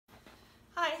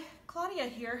Claudia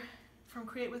here from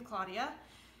Create with Claudia,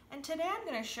 and today I'm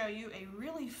going to show you a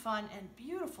really fun and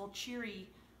beautiful cheery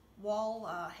wall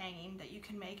hanging that you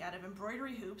can make out of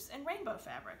embroidery hoops and rainbow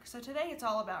fabric. So today it's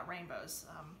all about rainbows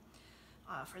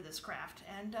for this craft,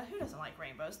 and who doesn't like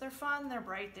rainbows? They're fun, they're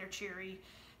bright, they're cheery,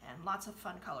 and lots of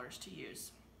fun colors to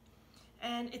use.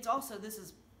 And it's also, this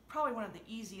is probably one of the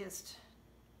easiest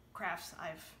crafts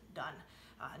I've done,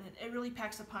 and it really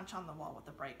packs a punch on the wall with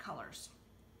the bright colors.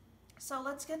 So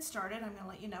let's get started. I'm going to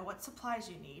let you know what supplies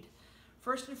you need.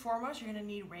 First and foremost, you're going to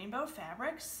need rainbow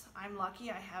fabrics. I'm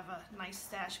lucky I have a nice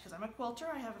stash because I'm a quilter.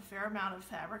 I have a fair amount of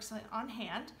fabrics on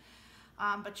hand,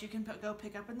 but you can go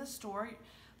pick up in the store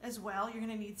as well. You're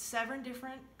going to need 7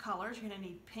 different colors. You're going to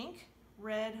need pink,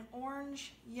 red,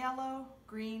 orange, yellow,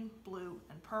 green, blue,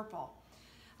 and purple.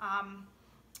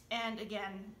 And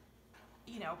again,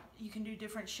 you know, you can do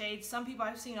different shades. Some people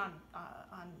I've seen on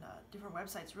different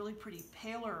websites really pretty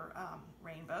paler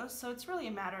rainbows, so it's really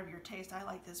a matter of your taste. I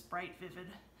like this bright, vivid,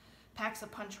 packs a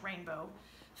punch rainbow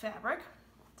fabric.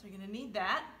 So you're going to need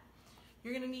that.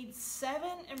 You're going to need 7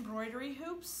 embroidery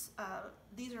hoops.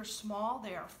 These are small.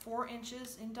 They are 4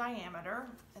 inches in diameter,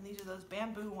 and these are those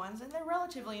bamboo ones, and they're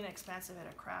relatively inexpensive at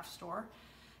a craft store.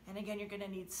 And again, you're going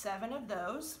to need 7 of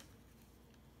those.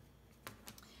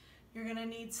 You're going to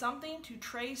need something to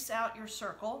trace out your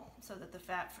circle so that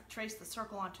trace the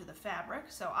circle onto the fabric.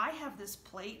 So I have this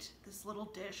plate, this little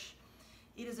dish.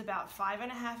 It is about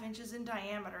 5.5 inches in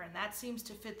diameter, and that seems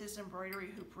to fit this embroidery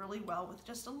hoop really well with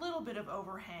just a little bit of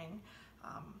overhang.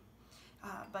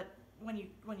 But when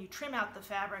you trim out the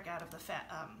fabric out of the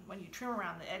when you trim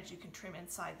around the edge, you can trim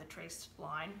inside the traced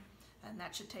line, and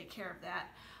that should take care of that.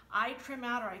 I trim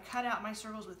out, or I cut out my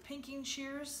circles with pinking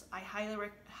shears. I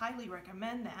highly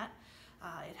recommend that.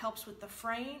 It helps with the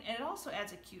fraying, and it also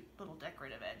adds a cute little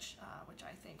decorative edge, which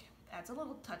I think adds a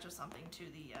little touch of something to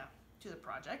the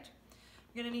project.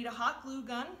 You're going to need a hot glue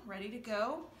gun ready to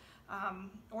go,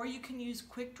 or you can use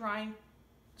quick drying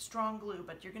strong glue,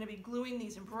 but you're going to be gluing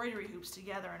these embroidery hoops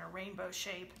together in a rainbow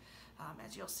shape,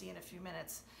 as you'll see in a few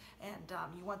minutes, and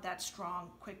you want that strong,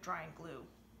 quick drying glue.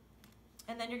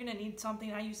 And then you're going to need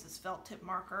something. I use this felt tip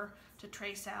marker to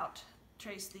trace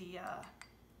the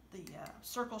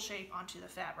circle shape onto the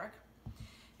fabric.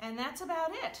 And that's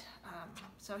about it.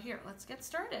 So here, let's get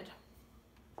started.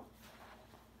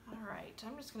 All right,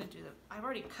 I'm just going to do I've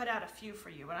already cut out a few for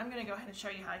you, but I'm going to go ahead and show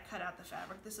you how I cut out the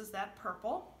fabric. This is that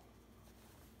purple.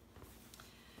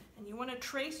 And you want to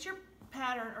trace your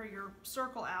pattern or your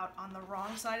circle out on the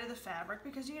wrong side of the fabric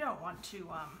because you don't want to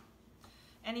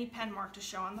any pen mark to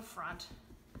show on the front,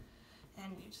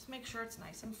 and you just make sure it's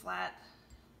nice and flat.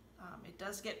 It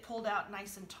does get pulled out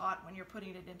nice and taut when you're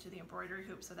putting it into the embroidery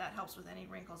hoop, so that helps with any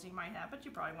wrinkles you might have, but you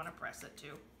probably want to press it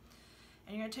too.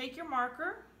 And you're going to take your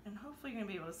marker, and hopefully you're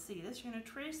going to be able to see this. You're going to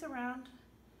trace around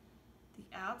the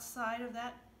outside of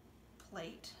that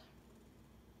plate.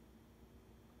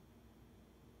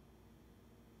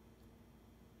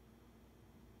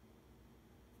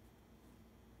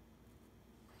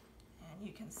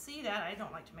 You can see that. I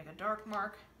don't like to make a dark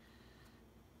mark.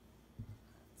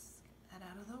 Let's get that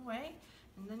out of the way.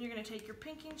 And then you're going to take your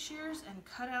pinking shears and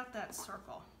cut out that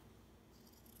circle.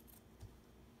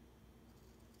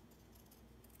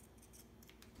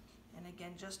 And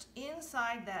again, just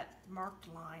inside that marked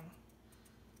line,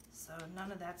 so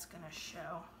none of that's going to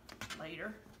show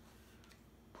later.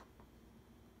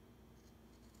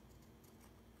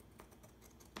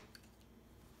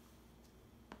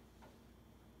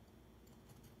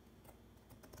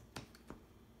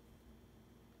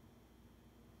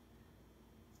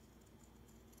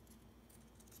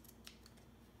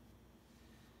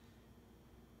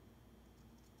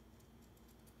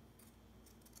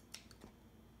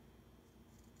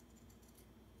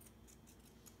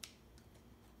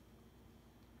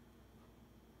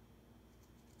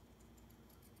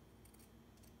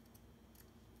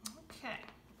 Okay,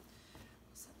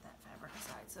 set that fabric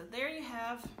aside. So there you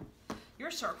have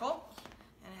your circle,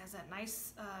 and it has that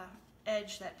nice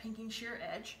edge, that pinking shear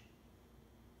edge.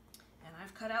 And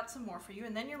I've cut out some more for you,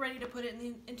 and then you're ready to put it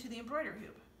into the embroidery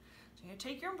hoop. So you're going to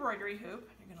take your embroidery hoop,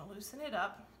 you're going to loosen it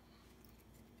up,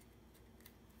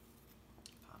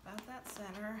 pop out that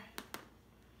center,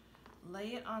 lay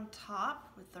it on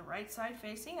top with the right side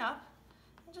facing up,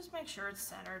 and just make sure it's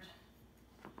centered.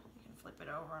 Flip it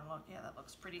over and look. Yeah, that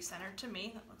looks pretty centered to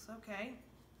me. That looks okay.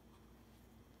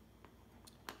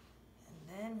 And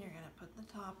then you're going to put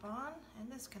the top on,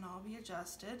 and this can all be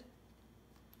adjusted.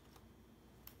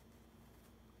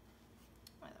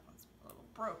 Oh, that one's a little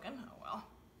broken. Oh well.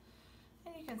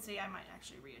 And you can see I might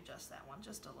actually readjust that one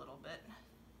just a little bit.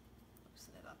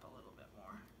 Loosen it up a little bit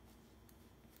more.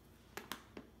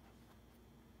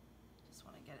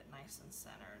 nice and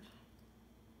centered.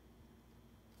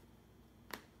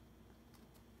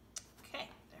 Okay,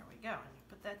 there we go. And you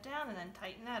put that down and then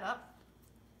tighten that up.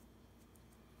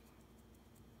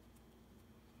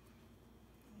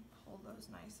 And pull those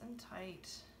nice and tight.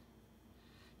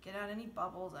 Get out any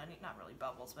bubbles, not really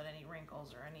bubbles, but any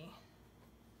wrinkles or any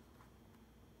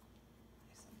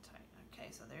nice and tight. Okay,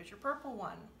 so there's your purple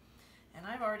one. And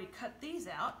I've already cut these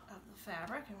out of the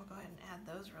fabric, and we'll go ahead and add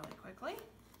those really quickly.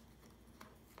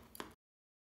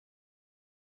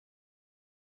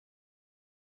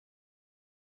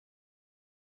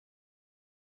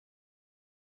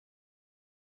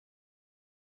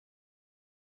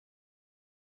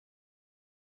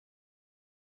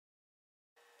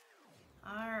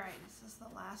 Alright, this is the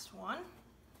last one. You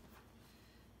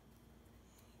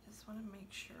just want to make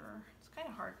sure, it's kind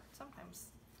of hard sometimes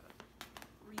to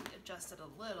readjust it a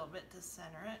little bit to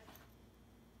center it.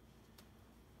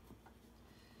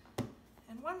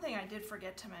 And one thing I did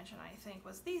forget to mention, I think,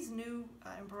 was these new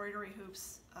embroidery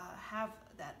hoops have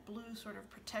that blue sort of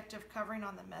protective covering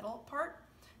on the metal part.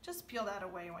 Just peel that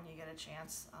away when you get a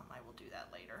chance. I will do that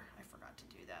later. I forgot to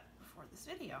do that before this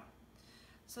video.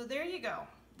 So there you go.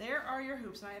 There are your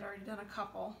hoops, and I had already done a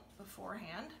couple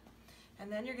beforehand. And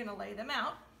then you're going to lay them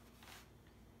out.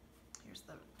 Here's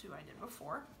the two I did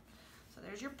before. So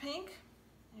there's your pink.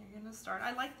 And you're going to start.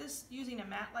 I like this using a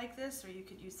mat like this, or you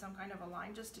could use some kind of a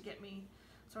line just to get me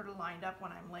sort of lined up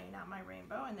when I'm laying out my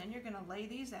rainbow. And then you're going to lay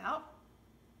these out.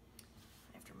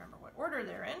 I have to remember what order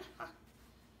they're in.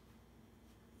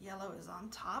 Yellow is on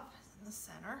top, in the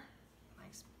center.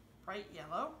 Nice bright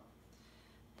yellow.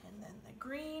 And then the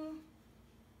green,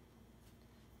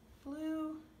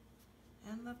 blue,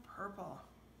 and the purple.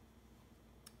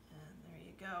 And there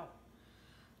you go.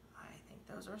 I think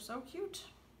those are so cute.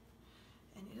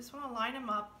 And you just want to line them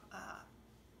up.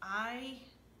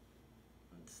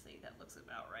 Let's see, that looks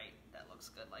about right. That looks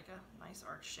good, like a nice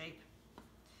arch shape.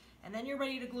 And then you're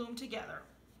ready to glue them together.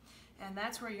 And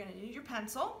that's where you're going to need your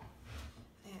pencil.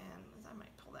 And I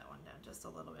might pull that one down just a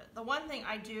little bit. The one thing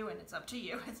I do, and it's up to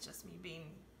you, it's just me being,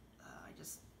 I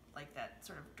just like that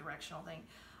sort of directional thing.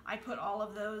 I put all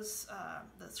of those,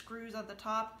 the screws at the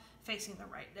top facing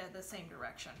the same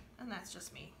direction. And that's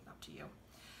just me, up to you.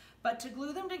 But to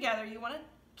glue them together, you want to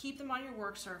keep them on your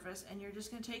work surface, and you're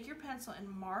just going to take your pencil and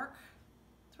mark,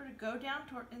 sort of go down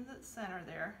in the center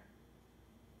there,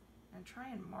 and try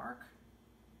and mark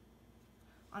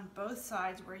on both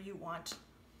sides where you want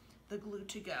the glue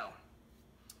to go.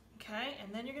 Okay,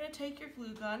 and then you're going to take your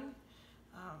glue gun.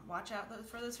 Watch out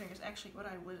for those fingers. Actually,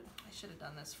 I should have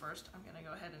done this first. I'm going to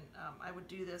go ahead and I would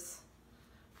do this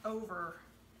over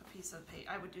a piece of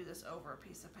paper. I would do this over a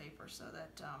piece of paper so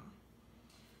that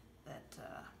that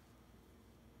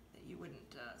you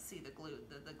wouldn't see the glue.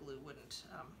 The glue wouldn't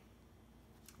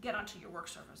get onto your work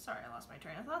surface. Sorry, I lost my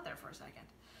train of thought there for a second.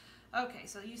 Okay,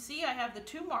 so you see I have the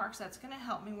two marks. That's going to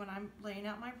help me when I'm laying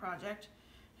out my project.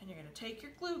 And you're going to take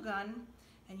your glue gun,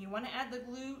 and you want to add the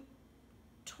glue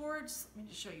towards, let me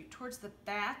just show you, towards the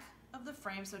back of the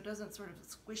frame so it doesn't sort of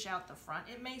squish out the front.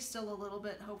 It may still a little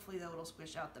bit, hopefully though it'll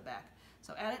squish out the back.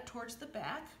 So add it towards the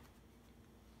back,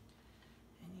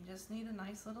 and you just need a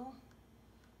nice little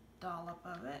dollop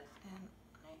of it, and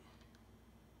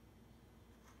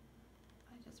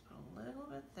I just put a little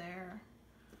bit there,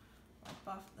 wipe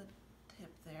off the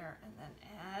tip there, and then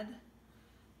add.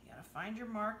 You gotta find your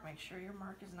mark, make sure your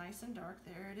mark is nice and dark.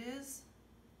 There it is.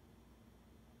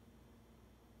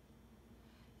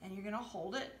 And you're gonna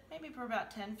hold it maybe for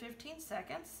about 10-15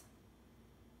 seconds.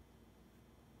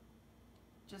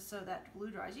 Just so that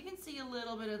glue dries. You can see a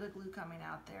little bit of the glue coming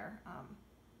out there.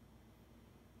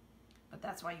 But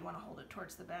that's why you want to hold it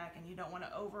towards the back, and you don't want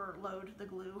to overload the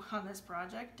glue on this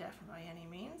project, definitely by any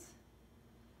means.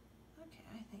 Okay,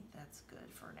 I think that's good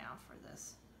for now for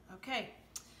this. Okay,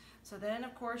 so then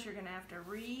of course you're going to have to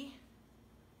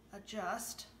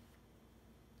readjust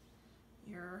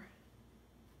your,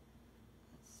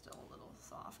 it's still a little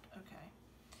soft, okay.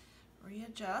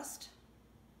 Readjust.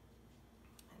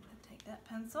 I'm going to take that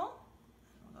pencil,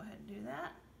 and we'll go ahead and do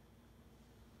that.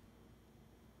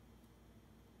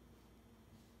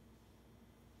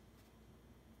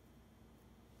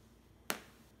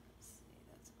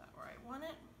 Want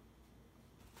it.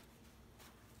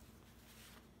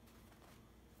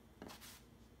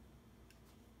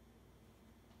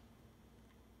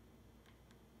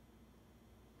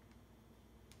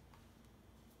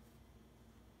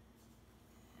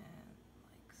 And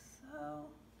like so.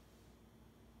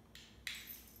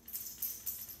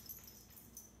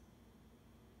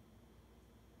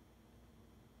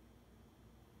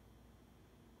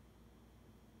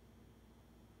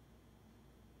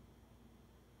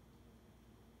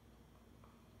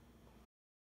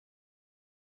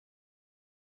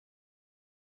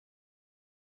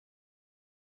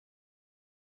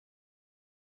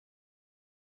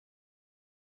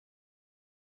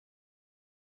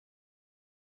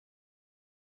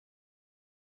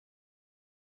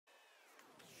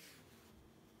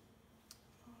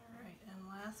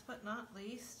 but not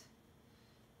least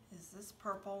is this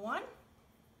purple one.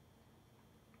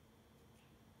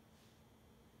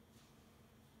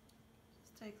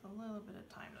 Just takes a little bit of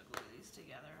time to glue these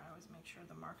together. I always make sure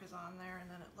the mark is on there and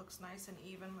then it looks nice and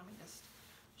even. Let me just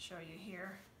show you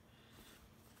here.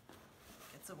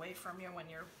 It gets away from you when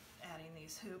you're adding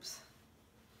these hoops.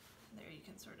 There you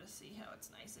can sort of see how it's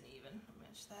nice and even.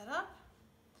 Match that up.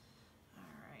 All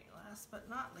right, last but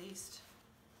not least,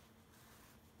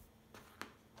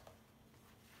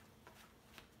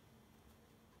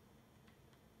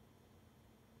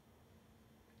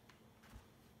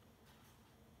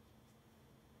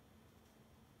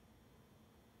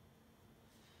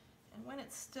 and when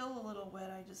it's still a little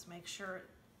wet, I just make sure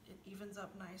it evens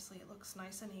up nicely. It looks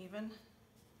nice and even.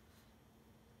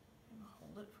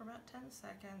 Hold it for about 10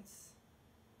 seconds.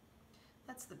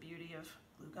 That's the beauty of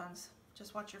glue guns.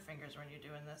 Just watch your fingers when you're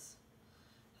doing this.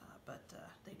 But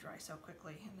they dry so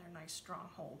quickly and they're a nice strong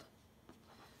hold.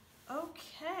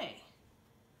 Okay,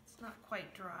 it's not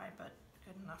quite dry, but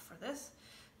good enough for this.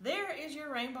 There is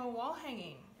your rainbow wall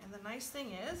hanging. And the nice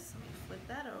thing is, let me flip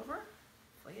that over.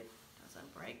 Hopefully it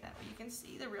doesn't break. That way you can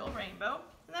see the real rainbow.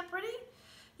 Isn't that pretty?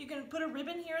 You can put a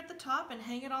ribbon here at the top and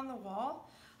hang it on the wall.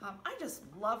 I just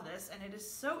love this, and it is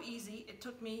so easy. It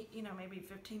took me, maybe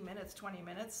 15 minutes, 20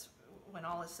 minutes when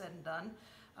all is said and done.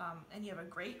 And you have a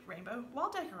great rainbow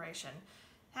wall decoration.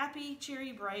 Happy,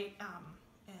 cheery, bright,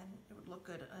 and it would look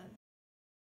good,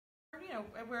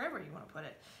 wherever you want to put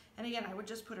it. And again, I would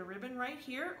just put a ribbon right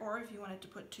here, or if you wanted to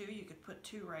put two, you could put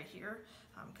two right here,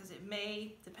 because it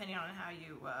may, depending on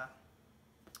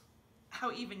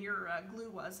how even your glue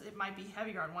was, it might be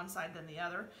heavier on one side than the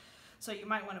other. So you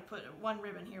might want to put one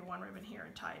ribbon here,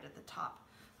 and tie it at the top.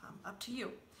 Up to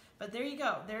you. But there you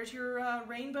go. There's your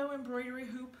rainbow embroidery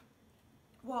hoop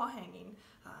wall hanging.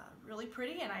 Really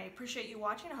pretty, and I appreciate you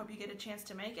watching. I hope you get a chance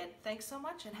to make it. Thanks so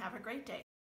much, and have a great day.